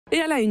Et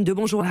à la une de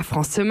Bonjour la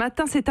France ce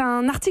matin, c'est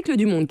un article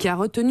du Monde qui a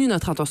retenu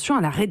notre attention à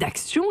la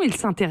rédaction. Il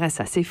s'intéresse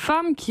à ces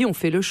femmes qui ont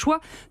fait le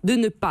choix de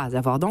ne pas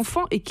avoir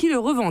d'enfants et qui le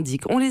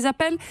revendiquent. On les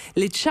appelle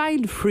les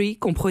Childfree,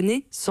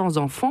 comprenez, sans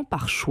enfants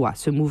par choix.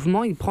 Ce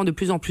mouvement, il prend de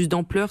plus en plus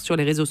d'ampleur sur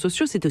les réseaux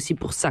sociaux. C'est aussi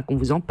pour ça qu'on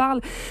vous en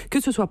parle, que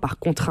ce soit par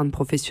contrainte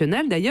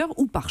professionnelle d'ailleurs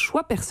ou par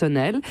choix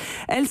personnel.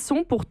 Elles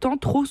sont pourtant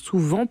trop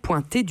souvent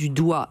pointées du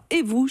doigt.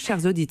 Et vous,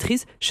 chères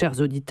auditrices, chers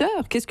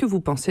auditeurs, qu'est-ce que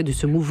vous pensez de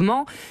ce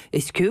mouvement?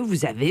 Est-ce que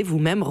vous avez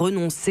vous-même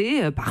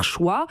renoncé par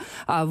choix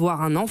à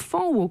avoir un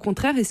enfant ou au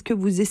contraire, est-ce que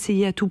vous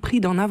essayez à tout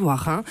prix d'en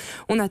avoir un?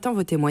 On attend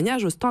vos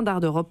témoignages au standard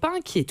d'Europe 1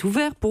 qui est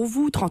ouvert pour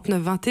vous,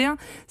 39 21,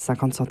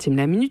 50 centimes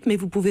la minute, mais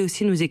vous pouvez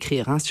aussi nous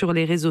écrire sur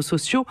les réseaux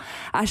sociaux,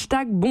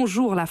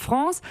 #Bonjour la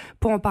France.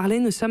 Pour en parler,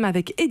 nous sommes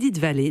avec Edith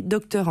Vallée,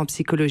 docteure en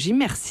psychologie.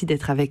 Merci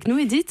d'être avec nous,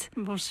 Edith.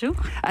 Bonjour.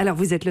 Alors,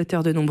 vous êtes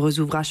l'auteur de nombreux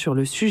ouvrages sur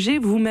le sujet.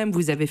 Vous-même,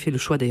 vous avez fait le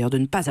choix d'ailleurs de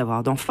ne pas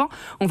avoir d'enfant.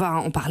 On va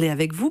en parler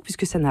avec vous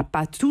puisque ça n'a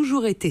pas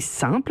toujours été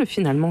simple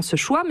finalement ce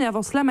choix. Mais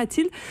avant cela,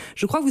 Mathilde,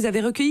 je crois que vous avez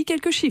recueilli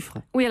quelques chiffres.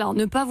 Oui, alors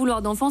ne pas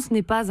vouloir d'enfant, ce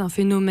n'est pas un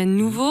phénomène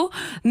nouveau,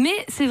 mais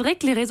c'est vrai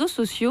que les réseaux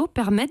sociaux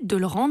permettent de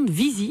le rendre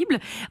visible.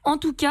 En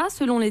tout cas,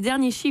 selon les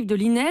derniers chiffres de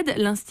l'INED,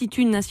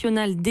 l'Institut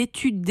national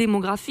d'études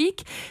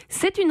démographiques,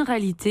 c'est une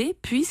réalité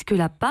puisque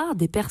la part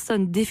des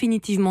personnes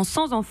définitivement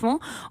sans enfants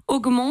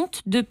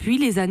augmente depuis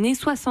les années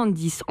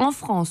 70. En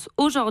France,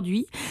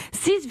 aujourd'hui,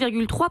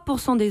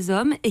 6,3% des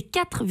hommes et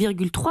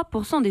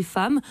 4,3% des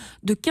femmes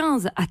de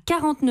 15 à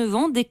 49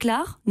 ans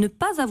déclarent ne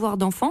pas avoir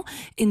d'enfants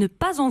et ne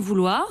pas en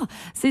vouloir.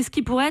 C'est ce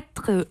qui pourrait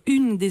être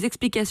une des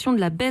explications de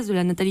la baisse de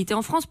la natalité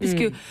en France,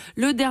 puisque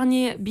le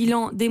dernier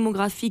bilan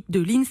démographique de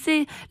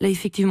l'INSEE l'a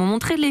effectivement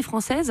montré, les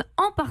Françaises,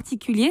 en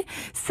particulier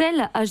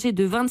celles âgées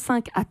de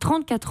 25 à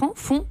 34 ans,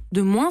 font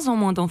de moins en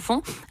moins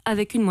d'enfants,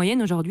 avec une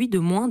moyenne aujourd'hui de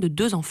moins de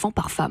 2 enfants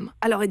par femme.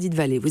 Alors Edith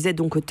Vallée, vous êtes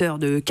donc auteure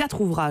de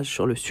 4 ouvrages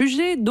sur le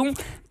sujet, dont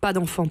Pas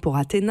d'enfants pour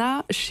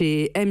Athéna,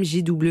 chez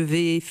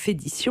MJW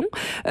Fédition,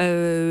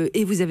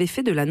 et vous avez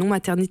fait de la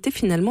non-maternité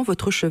finalement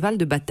votre cheval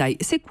de bataille.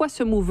 C'est quoi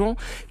ce mouvement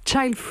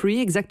Childfree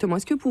exactement?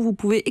 Est-ce que vous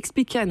pouvez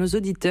expliquer à nos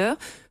auditeurs?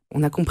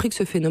 On a compris que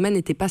ce phénomène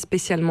n'était pas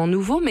spécialement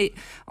nouveau, mais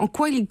en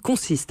quoi il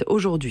consiste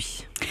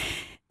aujourd'hui?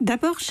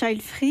 D'abord,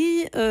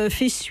 Childfree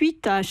fait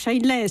suite à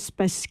Childless,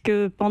 parce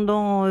que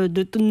pendant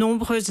de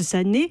nombreuses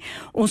années,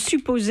 on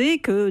supposait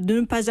que de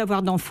ne pas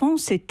avoir d'enfants,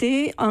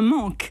 c'était un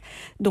manque.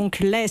 Donc,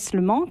 less,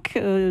 le manque,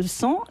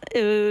 sans,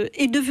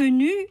 est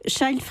devenu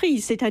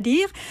Childfree,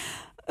 c'est-à-dire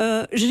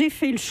j'ai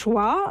fait le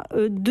choix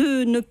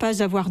de ne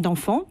pas avoir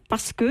d'enfants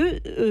parce que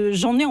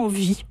j'en ai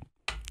envie.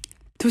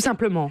 Tout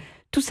simplement.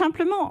 Tout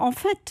simplement, en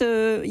fait,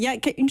 il y a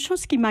une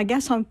chose qui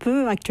m'agace un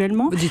peu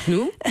actuellement.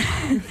 Dites-nous.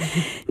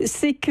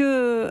 C'est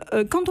que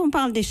quand on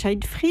parle des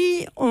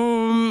Childfree,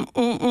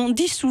 on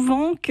dit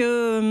souvent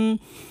que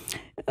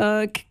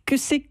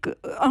c'est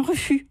un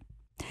refus.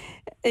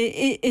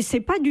 Et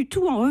c'est pas du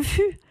tout un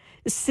refus.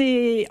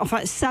 Enfin,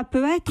 ça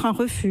peut être un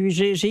refus.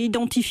 J'ai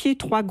identifié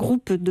 3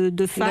 groupes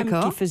de femmes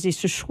qui faisaient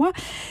ce choix,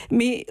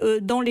 mais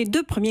dans les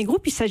 2 premiers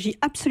groupes, il ne s'agit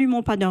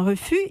absolument pas d'un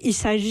refus, il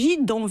s'agit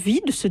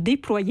d'envie de se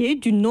déployer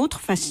d'une autre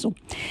façon.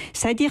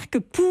 C'est-à-dire que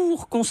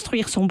pour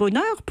construire son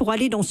bonheur, pour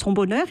aller dans son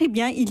bonheur, eh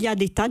bien, il y a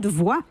des tas de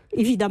voies,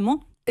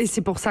 évidemment. Et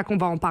c'est pour ça qu'on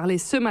va en parler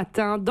ce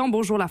matin dans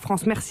Bonjour la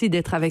France. Merci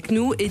d'être avec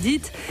nous,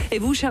 Edith. Et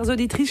vous, chères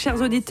auditrices, chers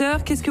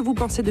auditeurs, qu'est-ce que vous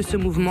pensez de ce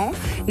mouvement?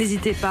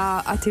 N'hésitez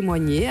pas à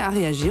témoigner, à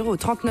réagir au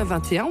 39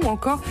 21 ou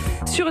encore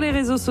sur les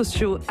réseaux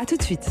sociaux. À tout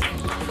de suite.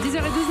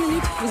 10h12,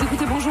 vous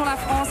écoutez Bonjour la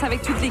France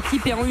avec toute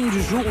l'équipe et en une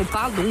du jour, on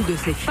parle donc de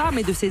ces femmes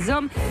et de ces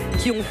hommes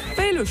qui ont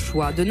fait le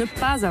choix de ne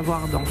pas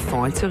avoir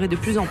d'enfants. Elles seraient de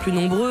plus en plus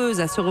nombreuses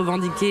à se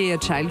revendiquer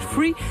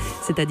child-free,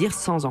 c'est-à-dire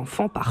sans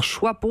enfants par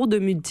choix pour de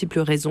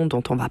multiples raisons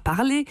dont on va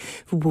parler.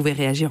 Vous pouvez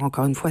réagir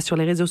encore une fois sur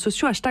les réseaux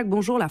sociaux,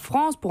 #Bonjour la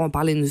France. Pour en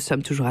parler, nous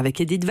sommes toujours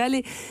avec Edith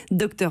Vallée,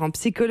 docteure en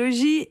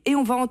psychologie, et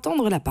on va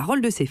entendre la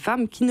parole de ces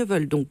femmes qui ne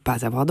veulent donc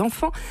pas avoir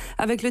d'enfants,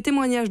 avec le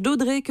témoignage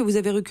d'Audrey que vous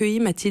avez recueilli,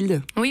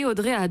 Mathilde. Oui,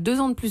 Audrey a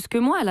 2 ans de plus que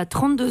moi, elle a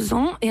 32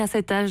 ans, et à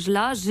cet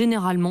âge-là,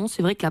 généralement,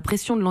 c'est vrai que la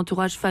pression de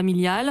l'entourage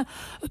familial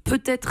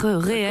peut être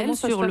réelle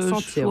sur le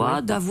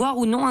choix d'avoir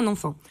ou non un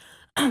enfant.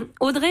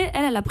 Audrey,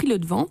 elle a pris le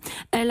devant.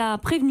 Elle a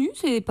prévenu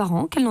ses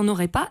parents qu'elle n'en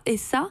aurait pas, et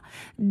ça,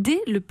 dès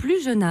le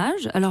plus jeune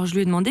âge. Alors, je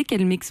lui ai demandé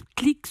qu'elle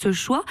m'explique ce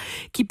choix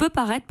qui peut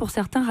paraître pour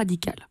certains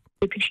radical.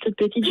 Depuis que je suis toute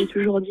petite, j'ai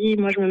toujours dit,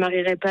 moi je me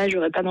marierai pas,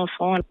 j'aurai pas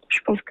d'enfants. Je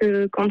pense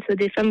que quand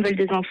des femmes veulent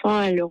des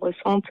enfants, elles le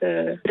ressentent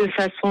de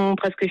façon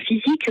presque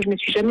physique. Je me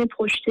suis jamais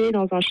projetée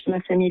dans un schéma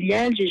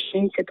familial, j'ai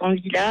jamais eu cette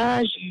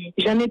envie-là, j'ai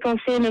jamais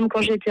pensé, même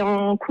quand j'étais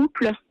en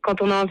couple,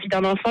 quand on a envie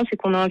d'un enfant, c'est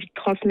qu'on a envie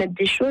de transmettre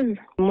des choses.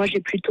 Moi j'ai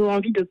plutôt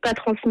envie de pas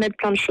transmettre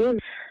plein de choses.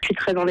 Je suis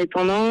très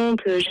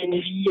indépendante, j'ai une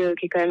vie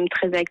qui est quand même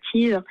très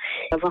active.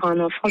 Avoir un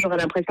enfant, j'aurais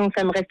l'impression que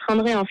ça me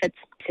restreindrait en fait.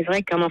 C'est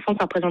vrai qu'un enfant,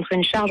 ça représenterait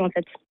une charge en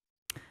fait.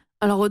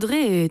 Alors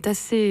Audrey est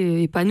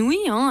assez épanouie,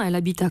 elle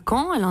habite à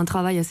Caen, elle a un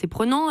travail assez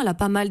prenant, elle a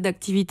pas mal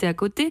d'activités à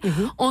côté.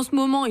 En ce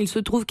moment, il se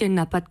trouve qu'elle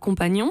n'a pas de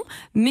compagnon,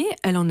 mais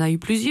elle en a eu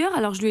plusieurs.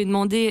 Alors je lui ai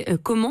demandé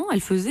comment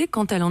elle faisait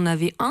quand elle en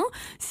avait un,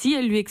 si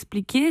elle lui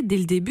expliquait dès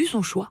le début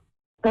son choix.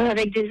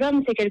 Avec des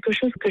hommes, c'est quelque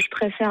chose que je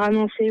préfère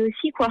annoncer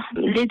aussi, quoi.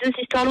 Les 2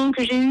 histoires longues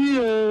que j'ai eues,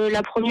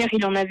 la première,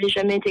 il en avait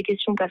jamais été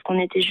question parce qu'on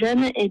était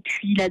jeunes. Et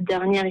puis la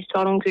dernière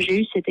histoire longue que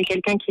j'ai eue, c'était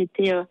quelqu'un qui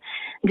était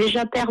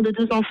déjà père de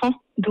 2 enfants,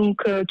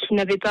 donc qui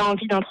n'avait pas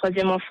envie d'un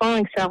 3e enfant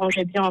et que ça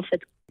arrangeait bien, en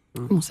fait.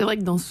 Bon, c'est vrai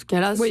que dans ce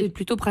cas-là, c'est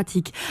plutôt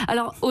pratique.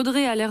 Alors,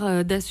 Audrey a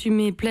l'air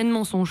d'assumer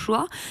pleinement son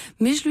choix,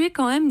 mais je lui ai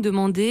quand même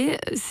demandé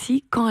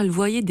si, quand elle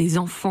voyait des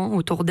enfants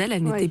autour d'elle,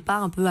 elle n'était pas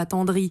un peu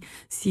attendrie,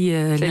 si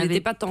elle n'était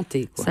pas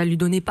tentée, quoi. Ça lui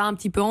donnait pas un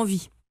petit peu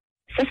envie.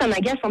 Ça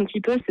m'agace un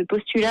petit peu, ce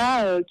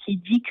postulat qui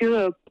dit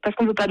que parce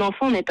qu'on veut pas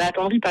d'enfants, on n'est pas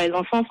attendri par les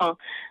enfants. Enfin,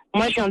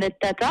 moi, je viens d'être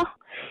tata.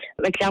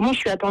 Clairement, je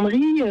suis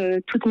attendrie.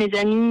 Toutes mes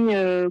amies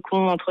qui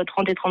ont entre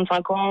 30 et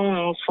 35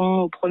 ans sont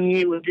au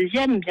 1er ou au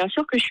 2e. Bien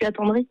sûr que je suis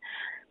attendrie.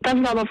 Pas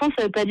vouloir d'enfant,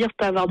 ça veut pas dire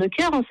pas avoir de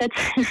cœur, en fait.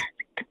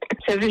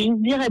 Ça veut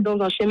juste dire être dans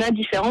un schéma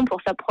différent pour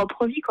sa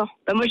propre vie, quoi.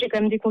 Moi, j'ai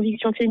quand même des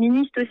convictions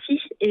féministes aussi,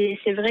 et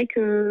c'est vrai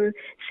que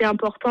c'est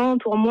important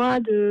pour moi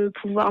de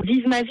pouvoir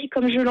vivre ma vie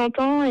comme je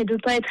l'entends et de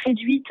pas être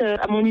réduite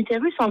à mon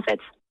utérus, en fait.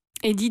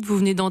 Edith, vous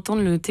venez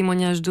d'entendre le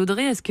témoignage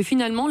d'Audrey. Est-ce que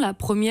finalement, la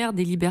première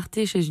des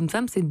libertés chez une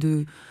femme, c'est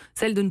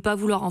celle de ne pas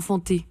vouloir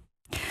enfanter ?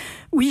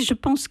 Oui, je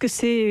pense que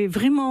c'est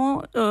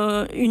vraiment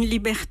une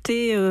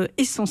liberté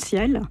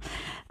essentielle.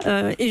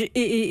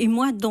 Et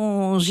moi,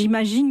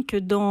 j'imagine que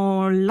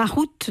dans la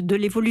route de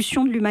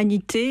l'évolution de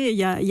l'humanité, il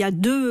y a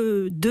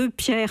deux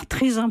pierres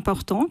très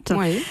importantes.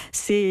 Oui.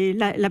 C'est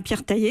la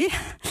pierre taillée,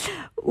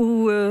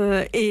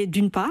 et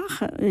d'une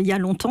part, il y a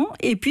longtemps,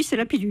 et puis c'est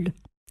la pilule.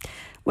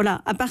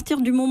 Voilà, à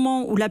partir du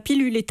moment où la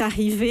pilule est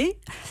arrivée,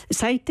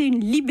 ça a été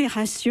une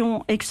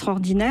libération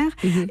extraordinaire.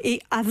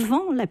 Et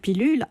avant la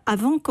pilule,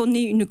 avant qu'on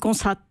ait une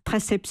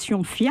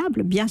contraception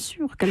fiable, bien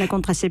sûr que la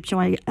contraception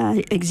a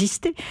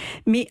existé,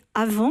 mais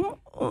avant,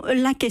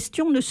 la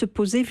question ne se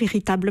posait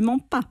véritablement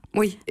pas.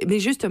 Oui, mais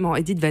justement,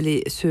 Edith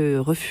Vallée, ce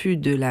refus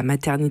de la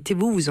maternité,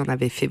 vous en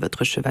avez fait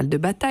votre cheval de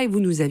bataille. Vous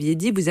nous aviez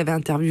dit, vous avez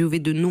interviewé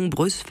de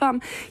nombreuses femmes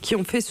qui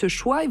ont fait ce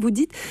choix, et vous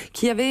dites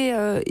qu'il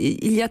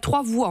y a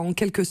 3 voies en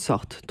quelque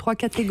sorte, 3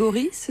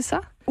 catégories, c'est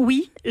ça ?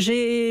 Oui,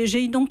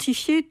 j'ai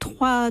identifié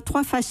trois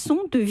façons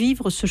de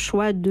vivre ce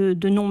choix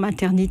de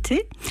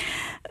non-maternité.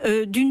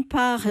 D'une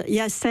part, il y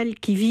a celles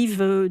qui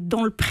vivent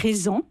dans le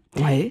présent,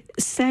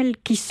 celles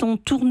qui sont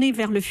tournées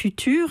vers le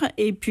futur,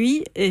 et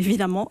puis,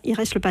 évidemment, il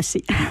reste le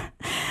passé.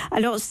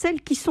 Alors,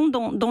 celles qui sont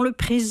dans le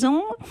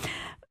présent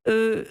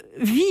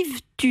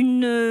vivent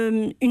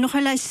une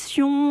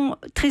relation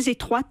très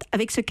étroite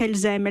avec ce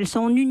qu'elles aiment. Elles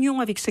sont en union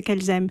avec ce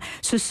qu'elles aiment.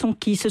 Ce sont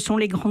qui ? Ce sont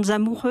les grandes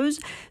amoureuses,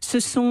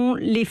 ce sont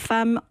les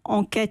femmes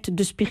en quête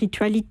de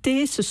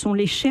spiritualité, ce sont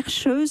les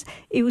chercheuses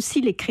et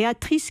aussi les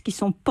créatrices qui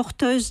sont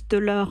porteuses de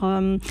leur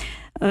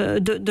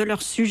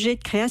sujet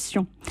de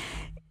création.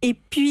 Et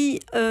puis,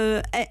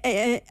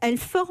 elles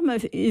forment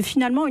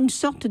finalement une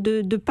sorte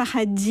de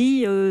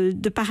paradis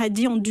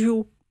en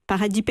duo,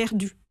 paradis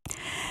perdu.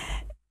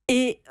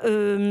 Et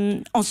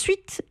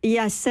ensuite, il y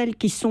a celles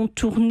qui sont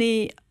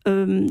tournées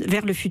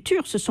vers le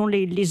futur. Ce sont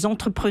les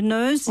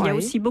entrepreneuses. Il y a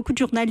aussi beaucoup de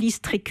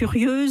journalistes très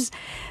curieuses,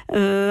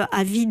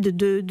 avides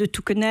de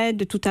tout connaître,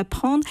 de tout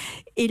apprendre.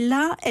 Et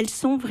là, elles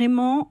sont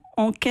vraiment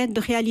en quête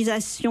de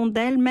réalisation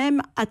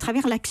d'elles-mêmes à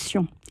travers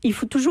l'action. Il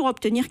faut toujours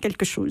obtenir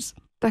quelque chose.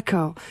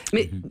 D'accord.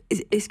 Mais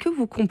est-ce que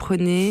vous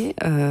comprenez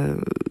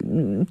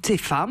ces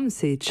femmes,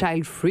 ces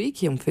Childfree,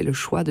 qui ont fait le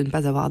choix de ne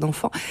pas avoir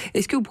d'enfants,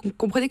 est-ce que vous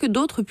comprenez que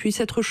d'autres puissent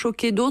être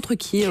choquées, d'autres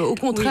qui, au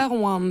contraire,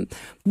 ont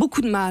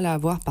beaucoup de mal à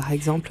avoir, par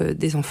exemple,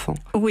 des enfants ?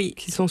 Oui.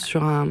 Qui sont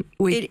sur un...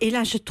 Oui. Et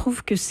là, je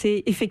trouve que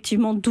c'est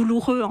effectivement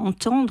douloureux à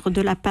entendre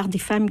de la part des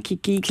femmes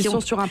qui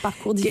sont sur un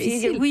parcours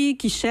difficile. Oui,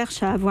 qui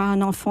cherchent à avoir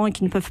un enfant et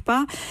qui ne peuvent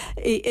pas.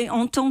 Et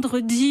entendre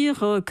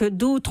dire que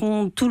d'autres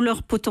ont tout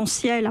leur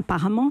potentiel,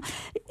 apparemment,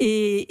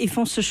 et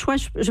font ce choix,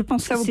 je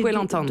pense ça, que vous pouvez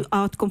l'entendre.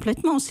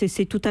 Complètement,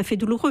 c'est tout à fait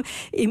douloureux.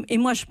 Et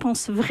moi, je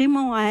pense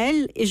vraiment à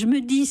elles, et je me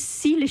dis,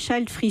 si les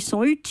Childfree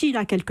sont utiles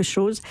à quelque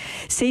chose,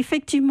 c'est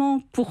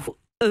effectivement pour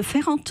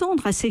faire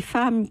entendre à ces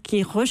femmes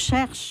qui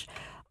recherchent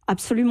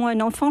absolument un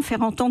enfant,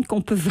 faire entendre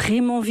qu'on peut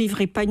vraiment vivre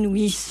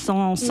épanoui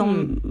sans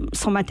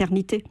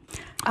maternité.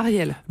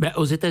 Ariel.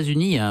 Aux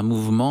États-Unis, il y a un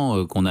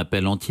mouvement qu'on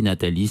appelle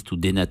antinataliste ou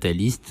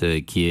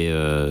dénataliste qui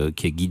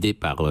est guidé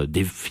par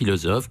des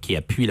philosophes qui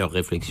appuient leurs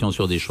réflexions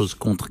sur des choses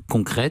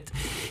concrètes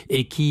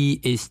et qui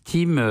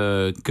estiment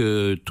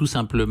que tout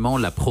simplement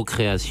la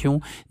procréation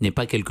n'est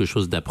pas quelque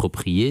chose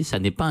d'approprié, ça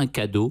n'est pas un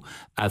cadeau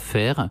à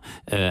faire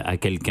à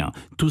quelqu'un.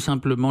 Tout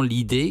simplement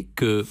l'idée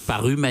que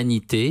par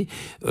humanité,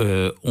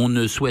 on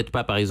ne souhaite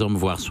pas par exemple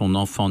voir son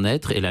enfant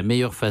naître et la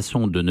meilleure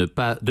façon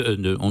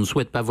on ne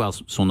souhaite pas voir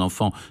son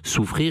enfant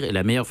souffrir souffrir, et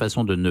la meilleure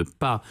façon de ne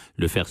pas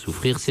le faire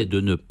souffrir, c'est de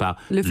ne pas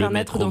le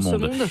mettre au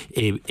monde.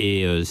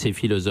 Et ces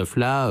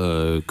philosophes-là,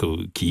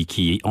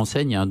 qui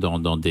enseignent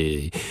dans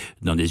des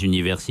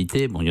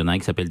universités, bon, il y en a un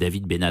qui s'appelle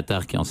David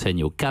Benatar, qui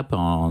enseigne au Cap,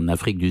 en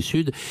Afrique du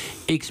Sud,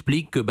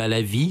 explique que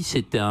la vie,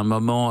 c'était un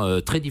moment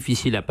très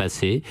difficile à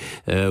passer,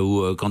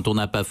 où quand on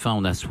n'a pas faim,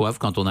 on a soif,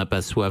 quand on n'a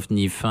pas soif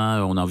ni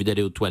faim, on a envie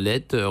d'aller aux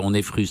toilettes, on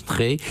est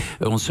frustré,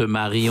 on se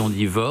marie, on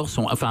divorce,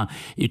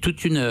 et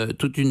toute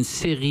une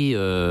série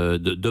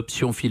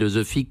d'options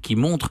philosophiques qui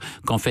montrent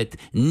qu'en fait,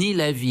 ni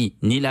la vie,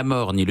 ni la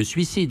mort, ni le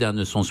suicide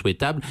ne sont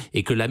souhaitables,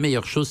 et que la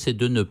meilleure chose, c'est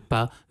de ne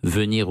pas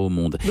venir au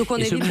monde. Donc on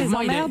évite les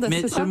emmerdes,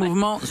 mais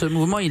ce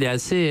mouvement, il est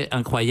assez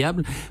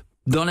incroyable,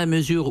 dans la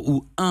mesure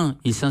où,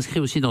 il s'inscrit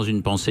aussi dans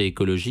une pensée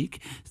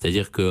écologique,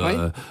 c'est-à-dire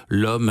que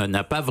l'homme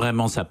n'a pas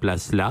vraiment sa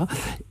place là,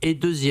 et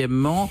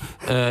deuxièmement,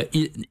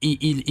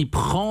 il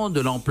prend de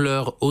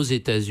l'ampleur aux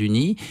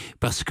États-Unis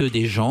parce que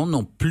des gens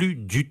n'ont plus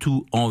du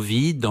tout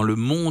envie, dans le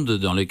monde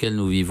dans lequel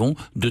nous vivons,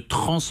 de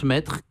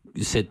transmettre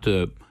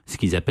ce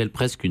qu'ils appellent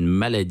presque une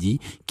maladie,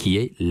 qui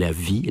est la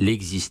vie,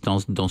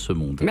 l'existence dans ce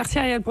monde. Merci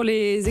Ariel pour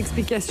les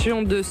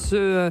explications de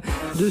ce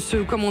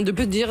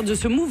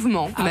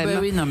mouvement.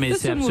 Oui, non, mais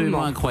c'est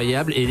absolument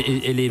incroyable,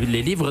 et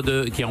les livres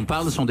qui en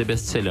parlent sont des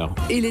best-sellers.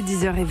 Il est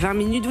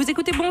 10h20, vous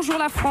écoutez Bonjour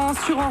la France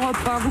sur Europe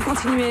 1, vous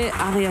continuez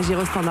à réagir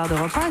au standard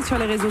d'Europe 1 et sur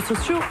les réseaux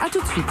sociaux. À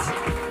tout de suite.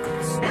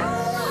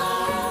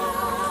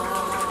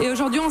 Et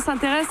aujourd'hui, on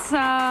s'intéresse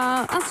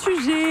à un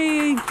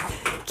sujet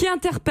qui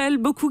interpelle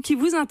beaucoup, qui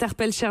vous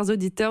interpelle, chers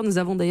auditeurs. Nous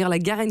avons d'ailleurs la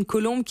Garenne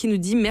Colombe qui nous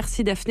dit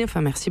merci Daphné,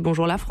 merci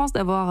Bonjour la France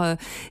d'avoir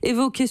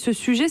évoqué ce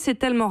sujet. C'est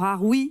tellement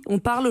rare. Oui, on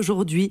parle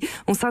aujourd'hui,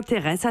 on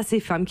s'intéresse à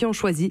ces femmes qui ont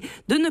choisi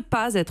de ne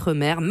pas être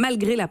mères,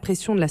 malgré la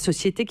pression de la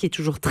société qui est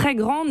toujours très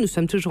grande. Nous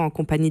sommes toujours en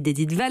compagnie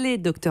d'Edith Vallée,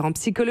 docteure en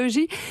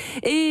psychologie.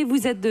 Et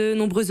vous êtes de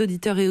nombreux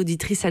auditeurs et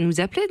auditrices à nous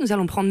appeler. Nous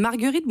allons prendre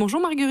Marguerite.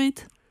 Bonjour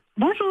Marguerite.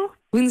 Bonjour.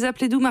 Vous nous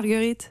appelez d'où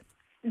Marguerite ?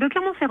 De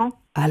Clermont-Ferrand.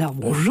 Alors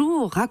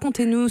bonjour,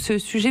 racontez-nous, ce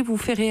sujet vous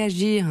fait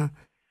réagir.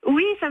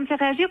 Oui, ça me fait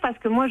réagir parce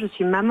que moi je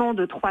suis maman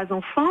de 3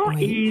 enfants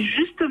et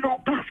justement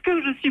parce que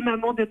je suis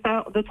maman de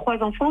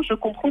 3 enfants, je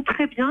comprends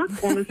très bien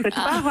qu'on ne souhaite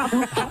pas avoir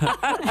d'enfants.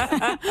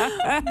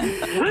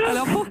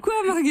 Alors pourquoi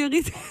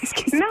Marguerite ?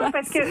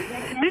 Parce que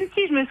même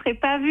si je ne me serais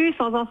pas vue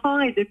sans enfants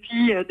et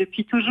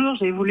depuis toujours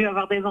j'ai voulu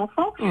avoir des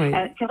enfants,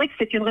 c'est vrai que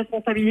c'est une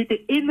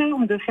responsabilité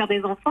énorme de faire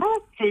des enfants,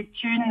 c'est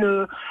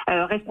une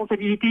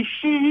responsabilité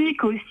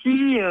physique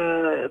aussi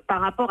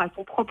par rapport à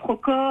son propre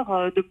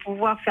corps de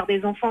pouvoir faire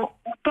des enfants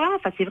ou pas.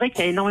 Enfin, c'est vrai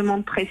qu'il y a énormément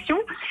de pression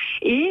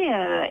et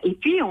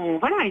puis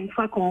une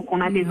fois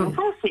qu'on a des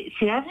enfants,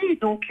 c'est à vie.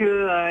 Donc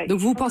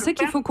vous pensez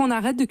qu'il faut qu'on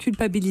arrête de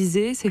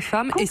culpabiliser ces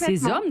femmes et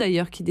ces hommes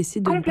d'ailleurs qui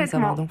décident de ne pas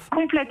avoir d'enfants?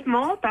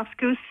 Complètement, parce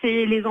que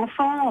c'est les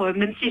enfants,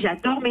 même si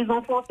j'adore mes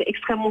enfants, c'est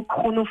extrêmement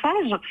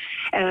chronophage.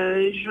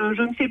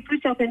 Je ne fais plus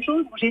certaines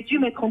choses où j'ai dû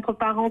mettre entre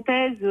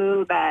parenthèses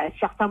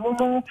certains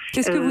moments.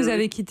 Qu'est-ce que vous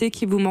avez quitté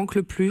qui vous manque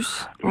le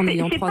plus en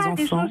ayant 3 enfants?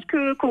 C'est pas des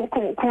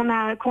choses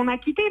qu'on a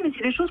quittées, mais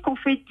c'est des choses qu'on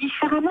fait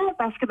différemment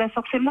parce que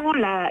forcément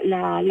la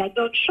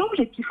donne change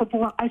et qu'il faut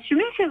pouvoir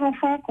assumer ces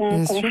enfants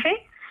qu'on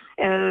fait.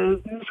 Ne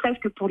serait-ce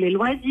que pour les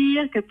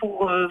loisirs, que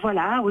pour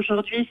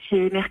aujourd'hui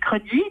c'est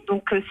mercredi,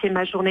 donc c'est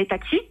ma journée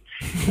taxi.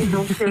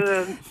 Donc,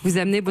 vous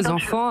amenez vos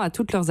enfants à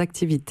toutes leurs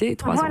activités,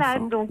 3 enfants. Voilà,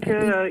 donc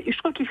je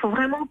trouve qu'il faut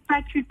vraiment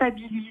pas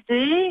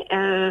culpabiliser.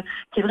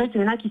 C'est vrai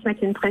qu'il y en a qui se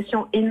mettent une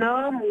pression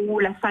énorme, où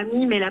la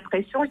famille met la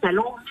pression. Il y a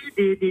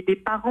l'envie des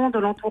parents, de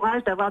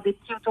l'entourage, d'avoir des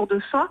petits autour de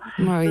soi.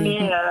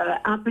 Mais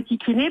un petit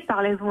kiné,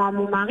 parlez-en à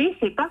mon mari,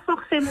 c'est pas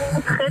forcément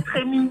très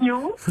très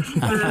mignon.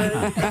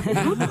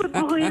 Beaucoup de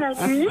bruit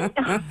la nuit.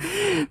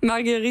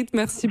 Marguerite,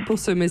 merci pour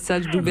ce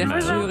message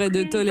d'ouverture et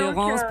de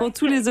tolérance pour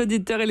tous les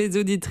auditeurs et les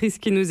auditrices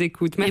qui nous écoutent.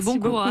 Merci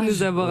beaucoup de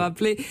nous avoir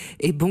appelés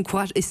et bon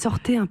courage. Et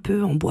sortez un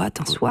peu en boîte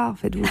un soir,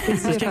 faites-vous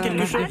plaisir. Non,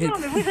 mais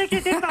vous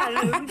inquiétez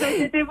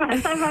pas,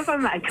 ça va pas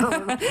mal quand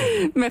même.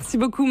 Merci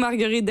beaucoup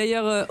Marguerite.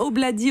 D'ailleurs,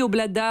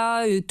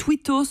 Oblada,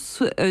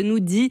 Twitos nous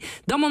dit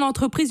 « Dans mon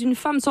entreprise, une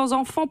femme sans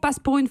enfant passe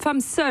pour une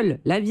femme seule,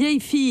 la vieille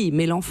fille,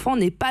 mais l'enfant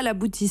n'est pas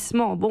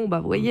l'aboutissement. » Bon,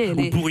 vous voyez...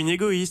 Ou pour une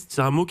égoïste,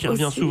 c'est un mot qui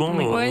revient souvent.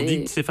 On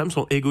dit que ces femmes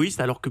sont égoïstes,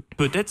 alors que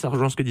peut-être, ça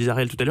rejoint ce que disait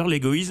Ariel tout à l'heure,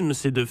 l'égoïsme,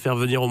 c'est de faire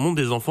venir au monde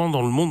des enfants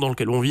dans le monde dans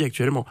lequel on vit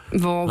actuellement.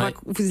 Bon,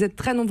 vous êtes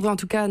très nombreux en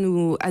tout cas à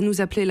nous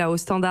appeler là au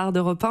standard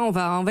d'Europe 1. On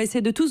va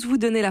essayer de tous vous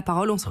donner la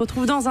parole. On se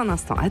retrouve dans un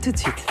instant. À tout de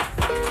suite.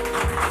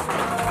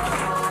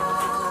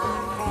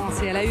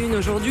 Et à la une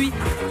aujourd'hui,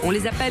 on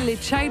les appelle les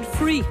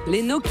Childfree,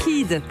 les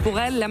no-kids. Pour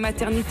elles, la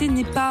maternité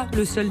n'est pas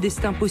le seul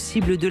destin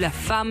possible de la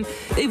femme.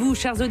 Et vous,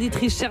 chères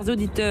auditrices, chers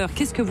auditeurs,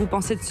 qu'est-ce que vous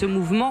pensez de ce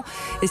mouvement?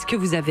 Est-ce que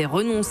vous avez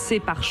renoncé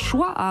par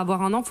choix à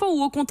avoir un enfant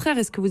ou au contraire,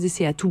 est-ce que vous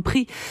essayez à tout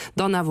prix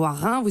d'en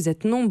avoir un? Vous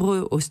êtes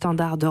nombreux au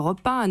standard d'Europe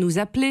 1 à nous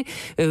appeler.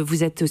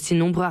 Vous êtes aussi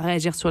nombreux à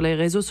réagir sur les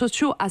réseaux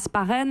sociaux.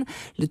 Asparen,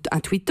 un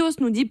tweetos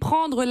nous dit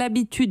prendre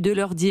l'habitude de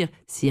leur dire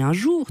si un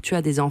jour tu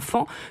as des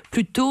enfants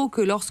plutôt que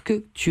lorsque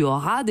tu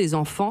auras des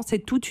enfants,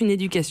 c'est toute une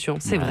éducation,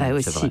 c'est vrai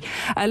aussi. C'est vrai.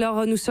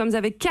 Alors nous sommes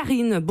avec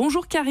Karine.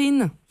 Bonjour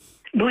Karine.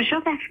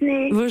 Bonjour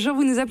Daphné. Bonjour,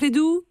 vous nous appelez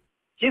d'où?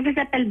 Je vous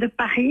appelle de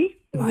Paris.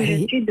 Oui.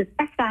 Je suis de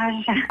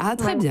passage. Ah,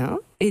 très bien.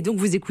 Et donc,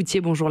 vous écoutiez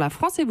Bonjour la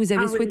France et vous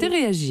avez souhaité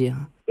réagir.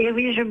 Et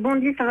oui, je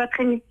bondis sur votre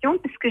émission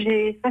parce que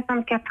j'ai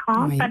 64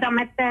 ans, pas dans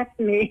ma tête,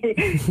 mais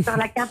sur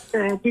la carte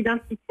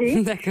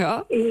d'identité.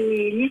 D'accord.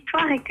 Et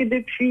l'histoire est que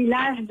depuis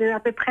l'âge de à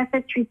peu près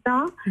 7-8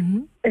 ans,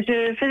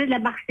 je faisais de la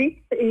barre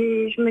fixe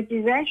et je me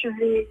disais,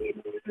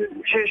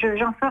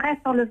 j'en ferai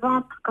sur le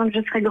ventre quand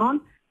je serai grande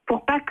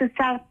pour pas que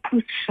ça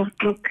pousse.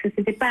 Donc,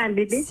 c'était pas un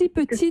bébé. Si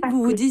petite,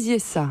 vous vous disiez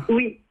ça.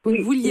 Oui. Vous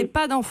ne vouliez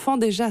pas d'enfant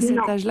déjà à cet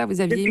âge-là.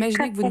 Vous aviez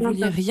imaginé que vous ne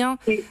vouliez rien.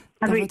 Oui,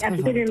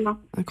 absolument.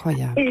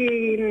 Incroyable.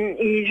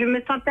 Et je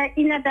me sentais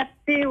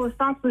inadaptée au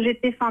sens où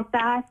j'étais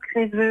fantasque,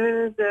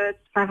 rêveuse,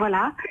 enfin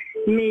voilà.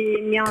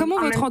 Mais comment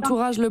votre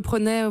entourage le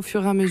prenait au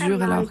fur et à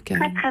mesure alors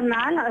Très très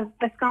mal,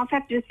 parce qu'en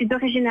fait je suis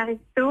d'origine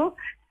aristo,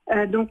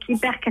 donc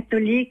hyper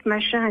catholique,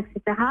 machin,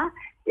 etc.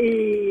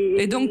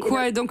 Et donc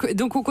quoi? Et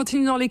donc on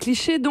continue dans les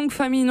clichés, donc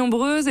famille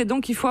nombreuse, et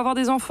donc il faut avoir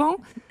des enfants?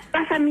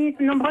 Pas famille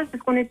nombreuse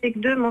parce qu'on n'était que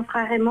deux, mon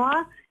frère et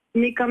moi,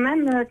 mais quand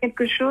même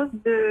quelque chose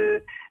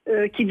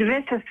qui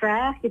devait se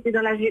faire, qui était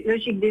dans la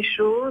logique des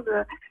choses,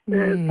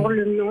 pour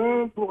le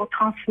nom, pour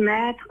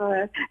transmettre.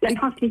 La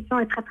transmission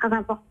est très très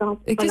importante.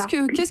 Et voilà.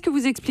 Qu'est-ce que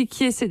vous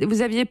expliquiez?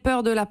 Vous aviez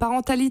peur de la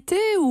parentalité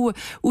ou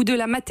de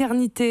la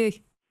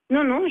maternité?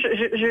 Non,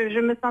 je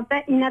me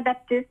sentais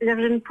inadaptée. C'est-à-dire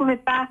que je ne pouvais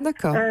pas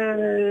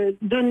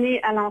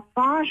donner à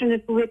l'enfant, je ne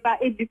pouvais pas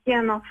éduquer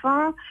un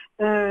enfant,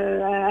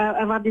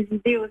 avoir des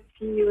idées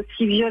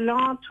aussi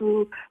violentes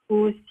ou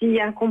aussi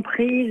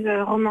incomprises,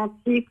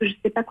 romantiques, je ne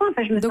sais pas quoi.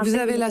 Enfin, donc vous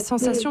avez la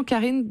sensation,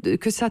 Karine,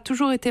 que ça a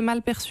toujours été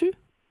mal perçu?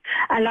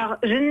 Alors,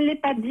 je ne l'ai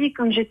pas dit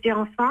quand j'étais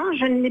enfant,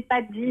 je ne l'ai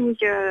pas dit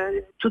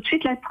tout de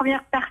suite. La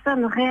première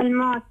personne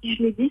réellement à qui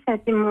je l'ai dit, ça a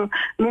été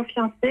mon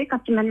fiancé. Quand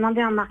il m'a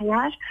demandé un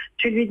mariage,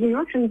 je lui ai dit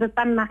non, je ne veux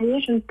pas me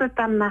marier, je ne peux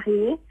pas me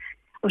marier.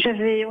 On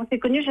s'est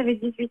connus, j'avais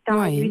 18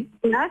 ans, 19,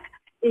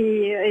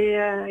 et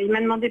il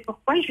m'a demandé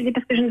pourquoi, et je lui ai dit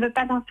parce que je ne veux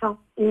pas d'enfant.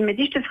 Et il m'a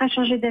dit je te ferai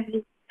changer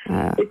d'avis.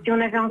 Et puis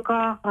on avait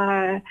encore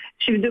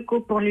suivi de co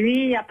pour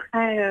lui,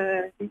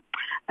 après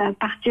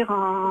partir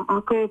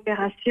en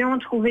coopération,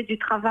 trouver du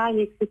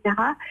travail, etc.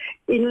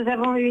 Et nous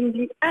avons eu une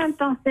vie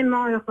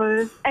intensément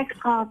heureuse,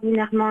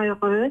 extraordinairement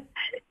heureuse.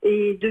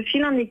 Et de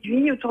fil en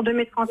aiguille, autour de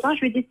mes 30 ans,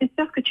 je lui ai dit, c'est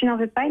sûr que tu n'en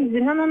veux pas? Il me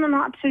disait,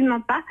 non,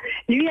 absolument pas.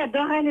 Lui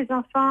adorait les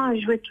enfants,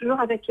 il jouait toujours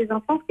avec les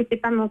enfants, ce qui n'était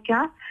pas mon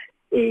cas.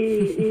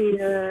 Et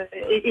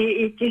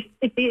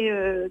était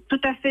tout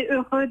à fait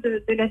heureux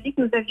de la vie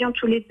que nous avions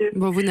tous les deux.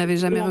 Bon, vous n'avez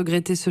jamais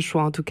regretté ce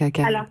choix, en tout cas,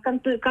 Karine. Alors,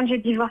 quand j'ai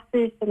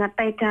divorcé, ça n'a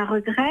pas été un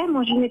regret.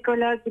 Mon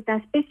gynécologue, qui est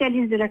un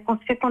spécialiste de la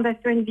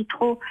fécondation in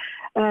vitro,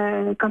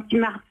 quand il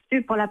m'a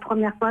reçue pour la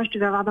première fois, je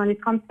devais avoir dans les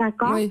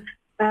 35 ans,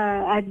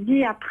 a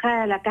dit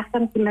après la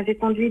personne qui m'avait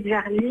conduite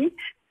vers lui,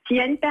 s'il y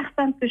a une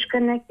personne que je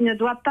connais qui ne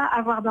doit pas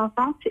avoir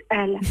d'enfant, c'est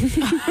elle.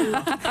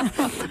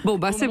 Bon,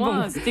 c'est bon.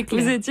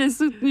 Vous étiez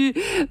soutenue.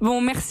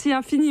 Bon, merci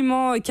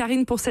infiniment,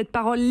 Karine, pour cette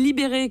parole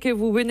libérée que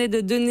vous venez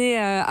de donner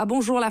à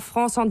Bonjour la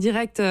France en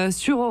direct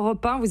sur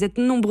Europe 1. Vous êtes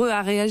nombreux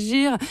à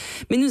réagir.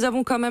 Mais nous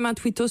avons quand même un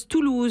tweetos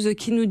Toulouse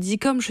qui nous dit «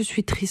 Comme je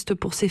suis triste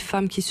pour ces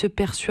femmes qui se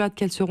persuadent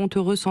qu'elles seront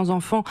heureuses sans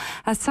enfants.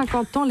 À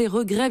 50 ans, les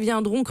regrets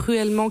viendront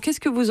cruellement. »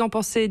 Qu'est-ce que vous en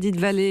pensez, Edith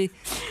Vallée?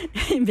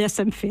 Eh bien,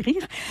 ça me fait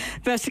rire.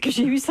 Parce que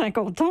j'ai eu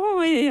 50 ans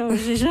et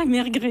j'ai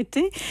jamais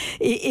regretté.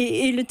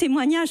 Et le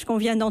témoignage qu'on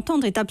vient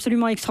d'entendre est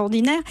absolument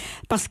extraordinaire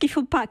parce qu'il ne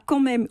faut pas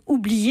quand même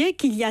oublier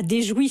qu'il y a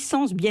des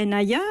jouissances bien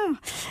ailleurs.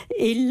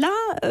 Et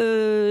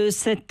là,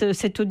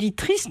 cette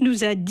auditrice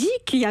nous a dit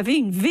qu'il y avait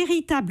une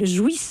véritable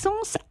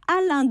jouissance à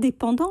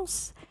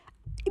l'indépendance.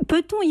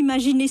 Peut-on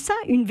imaginer ça,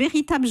 une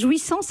véritable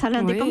jouissance à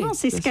l'indépendance?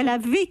 C'est ce qu'elle a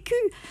vécu.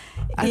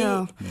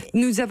 Alors,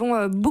 nous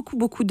avons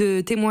beaucoup de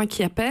témoins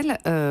qui appellent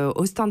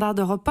au standard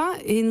d'Europe 1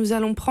 et nous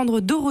allons prendre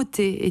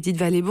Dorothée, Edith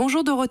Vallée.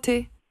 Bonjour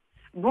Dorothée.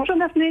 Bonjour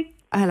Daphné.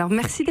 Alors,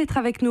 merci d'être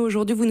avec nous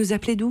aujourd'hui. Vous nous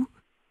appelez d'où?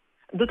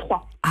 De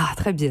Troyes. Ah,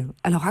 très bien.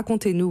 Alors,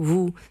 racontez-nous,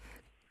 vous.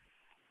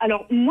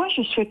 Alors, moi,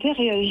 je souhaitais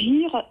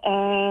réagir,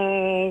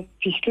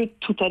 puisque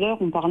tout à l'heure,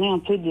 on parlait un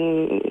peu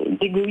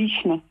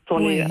d'égoïsme pour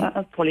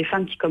les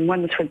femmes qui, comme moi,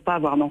 ne souhaitent pas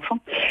avoir d'enfants.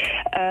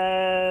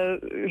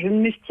 Je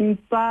ne m'estime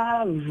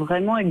pas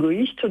vraiment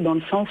égoïste, dans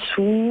le sens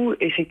où,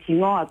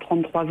 effectivement, à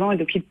 33 ans et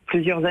depuis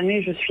plusieurs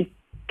années, je suis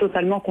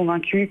totalement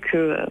convaincue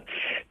que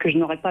je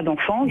n'aurai pas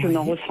d'enfants. Je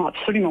n'en ressens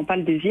absolument pas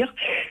le désir.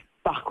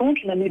 Par contre,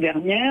 l'année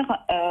dernière,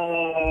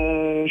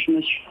 je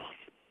me suis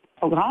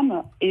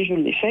programme et je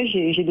l'ai fait,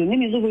 j'ai donné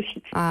mes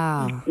ovocytes.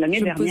 Ah, je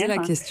me posais la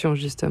question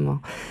justement.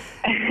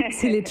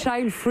 Si les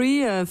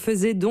Childfree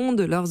faisaient don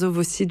de leurs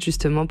ovocytes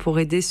justement pour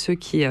aider ceux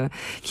qui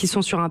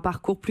sont sur un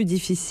parcours plus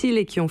difficile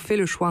et qui ont fait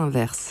le choix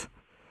inverse.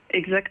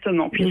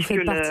 Exactement. Vous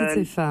faites partie de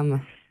ces femmes.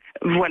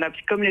 Voilà,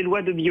 puis comme les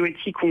lois de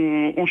bioéthique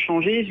ont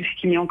changé,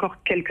 jusqu'il y a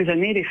encore quelques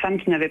années, les femmes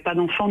qui n'avaient pas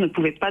d'enfants ne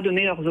pouvaient pas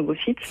donner leurs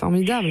ovocytes.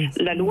 Formidable.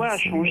 La loi a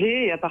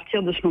changé et à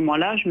partir de ce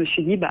moment-là, je me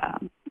suis dit,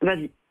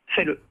 vas-y,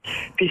 fais-le.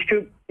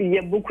 Puisqu'il y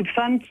a beaucoup de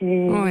femmes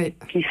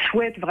qui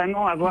souhaitent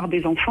vraiment avoir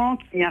des enfants,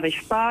 qui n'y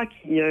arrivent pas,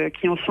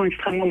 qui en sont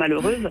extrêmement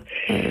malheureuses.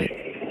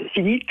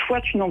 s'il dit,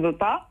 toi, tu n'en veux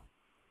pas,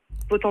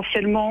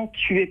 potentiellement,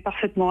 tu es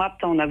parfaitement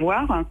apte à en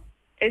avoir,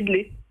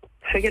 aide-les.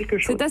 Fais quelque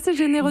chose. C'est assez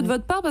généreux de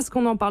votre part parce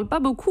qu'on n'en parle pas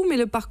beaucoup, mais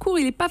le parcours,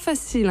 il n'est pas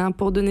facile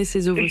pour donner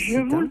ses ovocytes.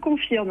 Je vous le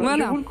confirme.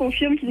 Voilà. Je vous le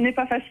confirme qu'il n'est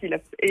pas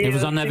facile. Et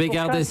vous en avez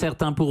gardé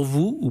certains pour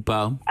vous ou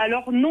pas?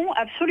 Alors non,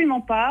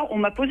 absolument pas. On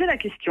m'a posé la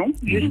question,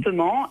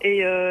 justement,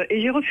 et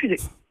j'ai refusé.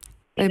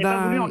 Je n'ai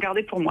pas voulu en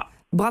garder pour moi.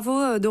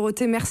 Bravo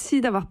Dorothée,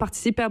 merci d'avoir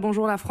participé à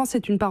Bonjour la France.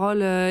 C'est une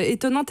parole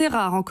étonnante et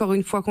rare, encore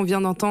une fois, qu'on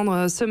vient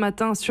d'entendre ce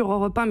matin sur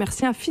Europe 1.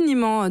 Merci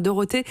infiniment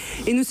Dorothée.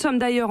 Et nous sommes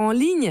d'ailleurs en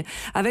ligne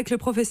avec le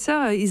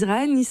professeur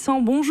Israël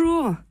Nisand.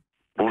 Bonjour.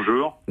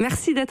 Bonjour.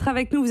 Merci d'être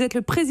avec nous. Vous êtes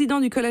le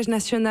président du Collège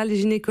national des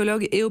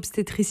gynécologues et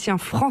obstétriciens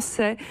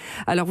français.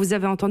 Alors vous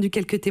avez entendu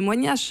quelques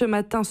témoignages ce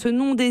matin. Ce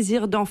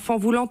non-désir d'enfant,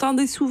 vous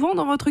l'entendez souvent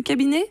dans votre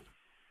cabinet?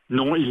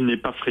 Non, il n'est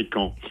pas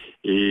fréquent.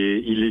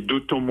 Et il est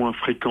d'autant moins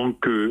fréquent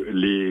que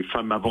les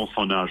femmes avancent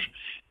en âge.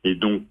 Et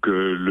donc,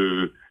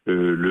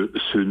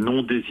 ce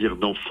non-désir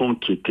d'enfant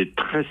qui était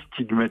très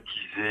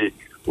stigmatisé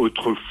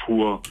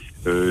autrefois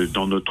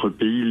dans notre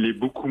pays, l'est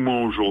beaucoup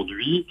moins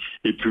aujourd'hui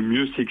et peut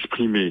mieux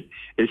s'exprimer.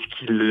 Est-ce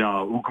qu'il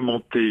a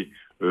augmenté?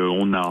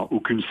 On n'a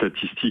aucune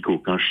statistique,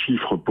 aucun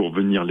chiffre pour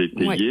venir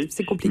l'étayer. Ouais,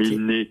 c'est compliqué.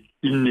 Mais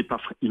il n'est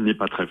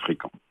pas très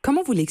fréquent.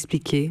 Comment vous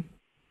l'expliquez?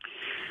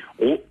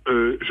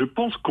 Je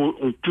pense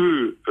qu'on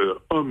peut,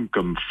 homme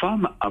comme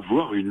femme,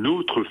 avoir une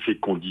autre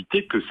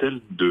fécondité que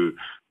celle de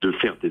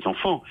faire des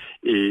enfants.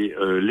 Et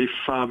les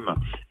femmes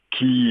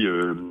qui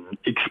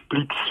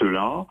expliquent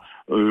cela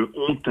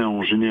ont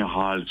en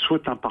général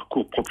soit un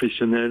parcours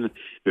professionnel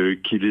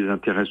qui les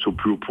intéresse au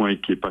plus haut point et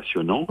qui est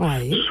passionnant,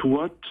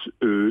 soit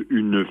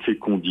une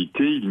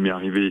fécondité. Il m'est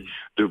arrivé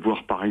de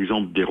voir par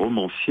exemple des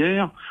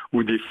romancières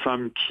ou des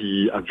femmes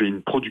qui avaient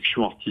une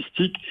production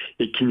artistique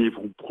et qui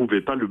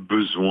n'éprouvaient pas le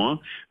besoin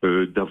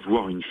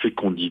d'avoir une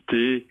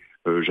fécondité,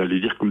 j'allais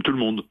dire comme tout le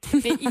monde.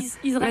 Mais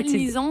Israël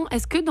Nisand,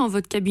 est-ce que dans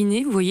votre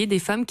cabinet, vous voyez des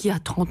femmes qui à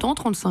 30 ans,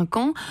 35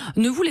 ans,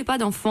 ne voulaient pas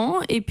d'enfants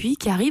et puis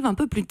qui arrivent un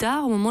peu plus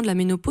tard, au moment de la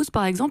ménopause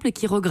par exemple, et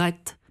qui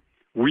regrettent?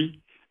 Oui,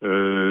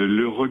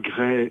 le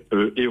regret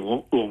est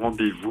au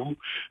rendez-vous,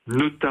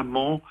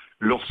 notamment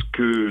lorsque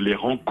les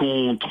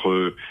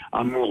rencontres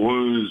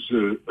amoureuses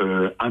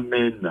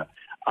amènent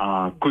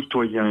à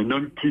côtoyer un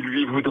homme qui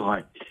lui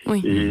voudrait.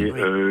 Oui. Et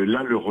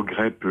là, le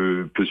regret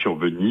peut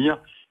survenir.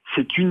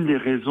 C'est une des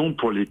raisons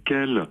pour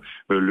lesquelles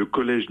le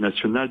Collège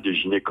national des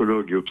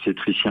gynécologues et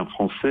obstétriciens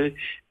français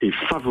est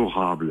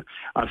favorable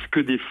à ce que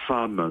des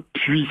femmes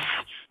puissent,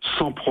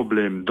 sans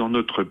problème dans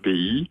notre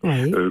pays,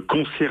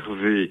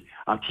 conserver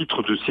à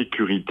titre de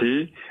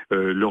sécurité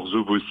leurs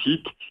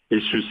ovocytes,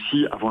 et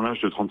ceci avant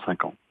l'âge de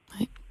 35 ans.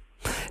 Oui.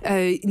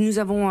 Nous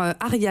avons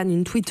Ariane,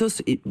 une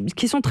tweetos,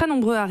 qui sont très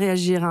nombreux à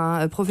réagir,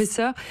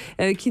 professeur,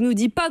 qui nous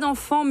dit: pas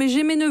d'enfants, mais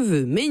j'ai mes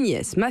neveux, mes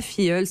nièces, ma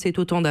filleule, c'est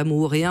autant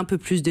d'amour et un peu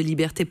plus de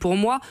liberté pour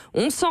moi.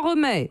 On s'en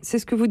remet. C'est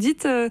ce que vous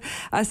dites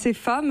à ces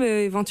femmes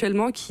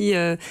éventuellement qui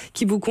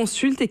vous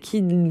consultent et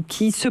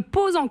qui se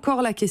posent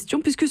encore la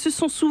question, puisque ce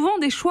sont souvent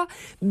des choix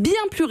bien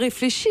plus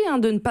réfléchis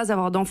de ne pas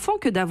avoir d'enfants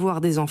que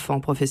d'avoir des enfants,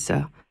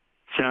 professeur.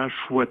 C'est un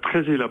choix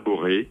très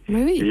élaboré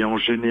et en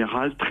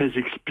général très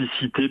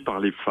explicité par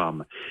les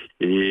femmes.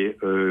 Et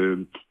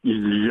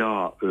il y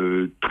a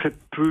très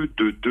peu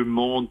de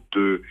demandes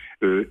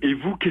et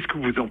vous, qu'est-ce que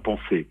vous en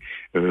pensez?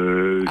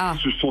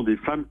 Ce sont des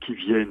femmes qui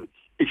viennent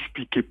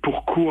expliquer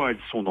pourquoi elles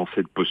sont dans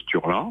cette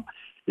posture-là.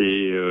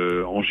 Et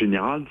en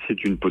général,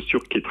 c'est une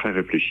posture qui est très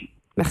réfléchie.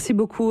 Merci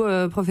beaucoup,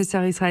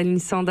 professeur Israël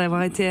Nisand,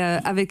 d'avoir été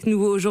avec nous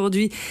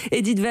aujourd'hui.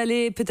 Edith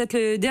Vallée, peut-être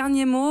le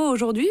dernier mot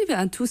aujourd'hui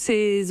à tous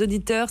ces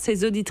auditeurs,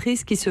 ces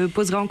auditrices qui se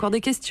poseraient encore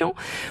des questions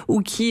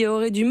ou qui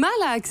auraient du mal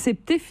à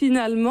accepter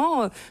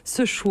finalement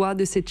ce choix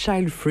de ces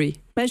Childfree.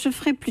 Je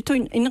ferai plutôt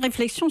une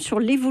réflexion sur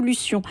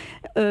l'évolution.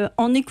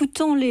 En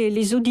écoutant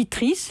les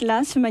auditrices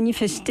là se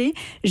manifester,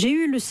 j'ai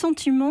eu le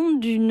sentiment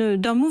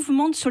d'un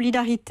mouvement de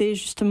solidarité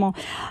justement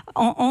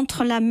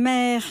entre la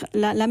mère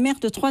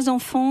de 3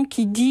 enfants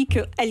qui dit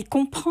qu'elle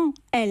comprend,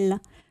 elle,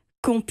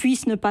 qu'on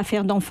puisse ne pas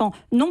faire d'enfants,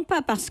 non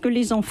pas parce que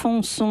les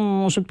enfants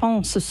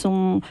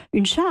sont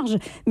une charge,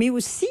 mais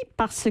aussi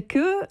parce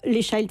que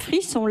les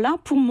Childfree sont là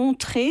pour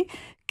montrer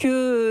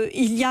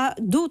qu'il y a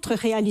d'autres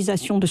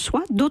réalisations de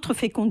soi, d'autres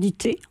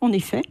fécondités, en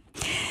effet.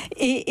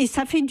 Et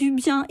ça fait du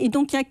bien. Et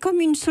donc, il y a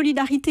comme une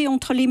solidarité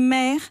entre les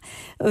mères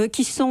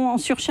qui sont en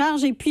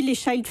surcharge et puis les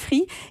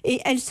Childfree. Et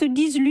elles se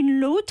disent l'une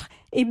l'autre,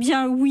 eh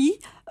bien oui,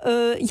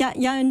 il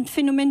y a un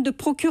phénomène de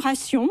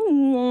procuration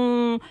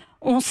où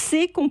on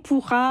sait qu'on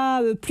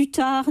pourra plus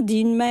tard, dit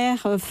une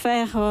mère,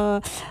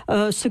 faire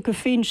ce que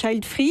fait une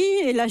Childfree.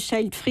 Et la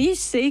Childfree,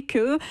 c'est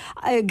que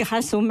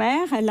grâce aux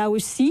mères, elle a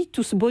aussi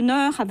tout ce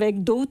bonheur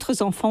avec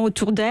d'autres enfants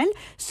autour d'elle,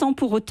 sans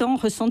pour autant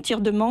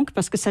ressentir de manque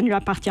parce que ça ne lui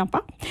appartient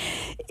pas.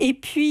 Et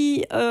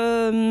puis,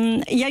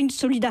 il y a une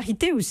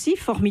solidarité aussi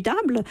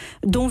formidable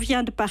dont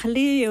vient de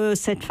parler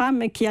cette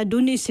femme qui a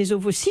donné ses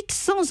ovocytes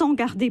sans en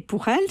garder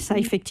pour elle. Ça,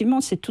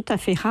 effectivement, c'est tout à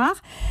fait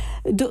rare.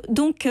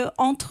 Donc,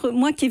 entre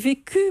moi qui ai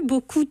vécu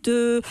beaucoup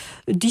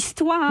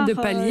d'histoires, de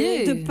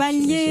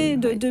paliers,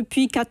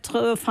 depuis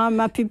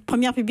ma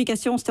première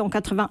publication, c'était en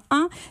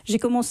 81. J'ai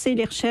commencé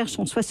les recherches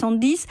en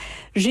 70.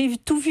 J'ai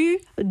tout vu,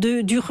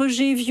 du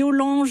rejet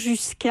violent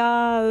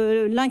jusqu'à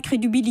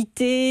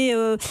l'incrédulité.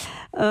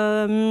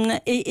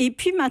 Et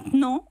puis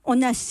maintenant,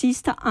 on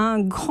assiste à un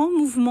grand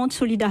mouvement de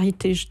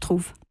solidarité, je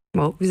trouve.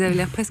 Bon, vous avez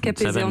l'air presque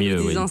apaisé en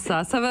nous disant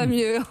ça. Ça va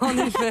mieux, en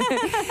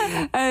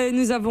effet.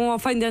 Nous avons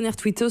enfin une dernière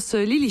tweetos,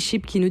 Lily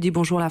Chip, qui nous dit «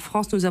 Bonjour la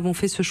France, nous avons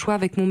fait ce choix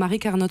avec mon mari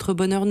car notre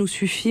bonheur nous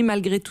suffit.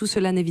 Malgré tout,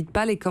 cela n'évite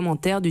pas les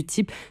commentaires du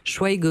type «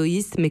 choix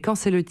égoïste, mais quand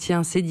c'est le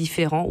tien, c'est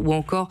différent » ou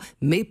encore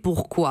 « mais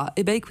pourquoi ?»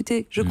 Eh bien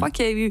écoutez, je crois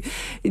qu'il y a eu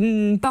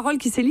une parole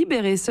qui s'est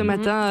libérée ce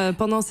matin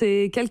pendant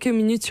ces quelques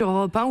minutes sur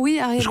Europe 1. Oui,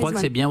 Ariel. Je crois que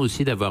c'est bien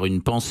aussi d'avoir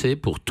une pensée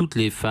pour toutes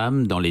les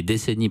femmes dans les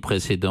décennies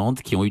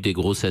précédentes qui ont eu des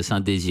grossesses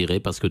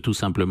indésirées parce que tout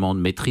simplement ne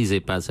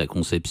maîtrisait pas sa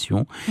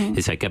conception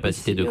et sa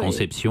capacité de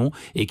conception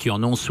et qui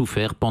en ont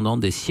souffert pendant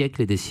des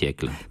siècles et des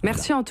siècles.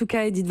 Merci en tout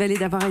cas Edith Vallée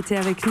d'avoir été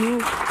avec nous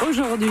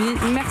aujourd'hui.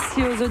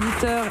 Merci aux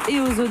auditeurs et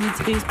aux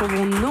auditrices pour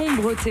vos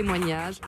nombreux témoignages.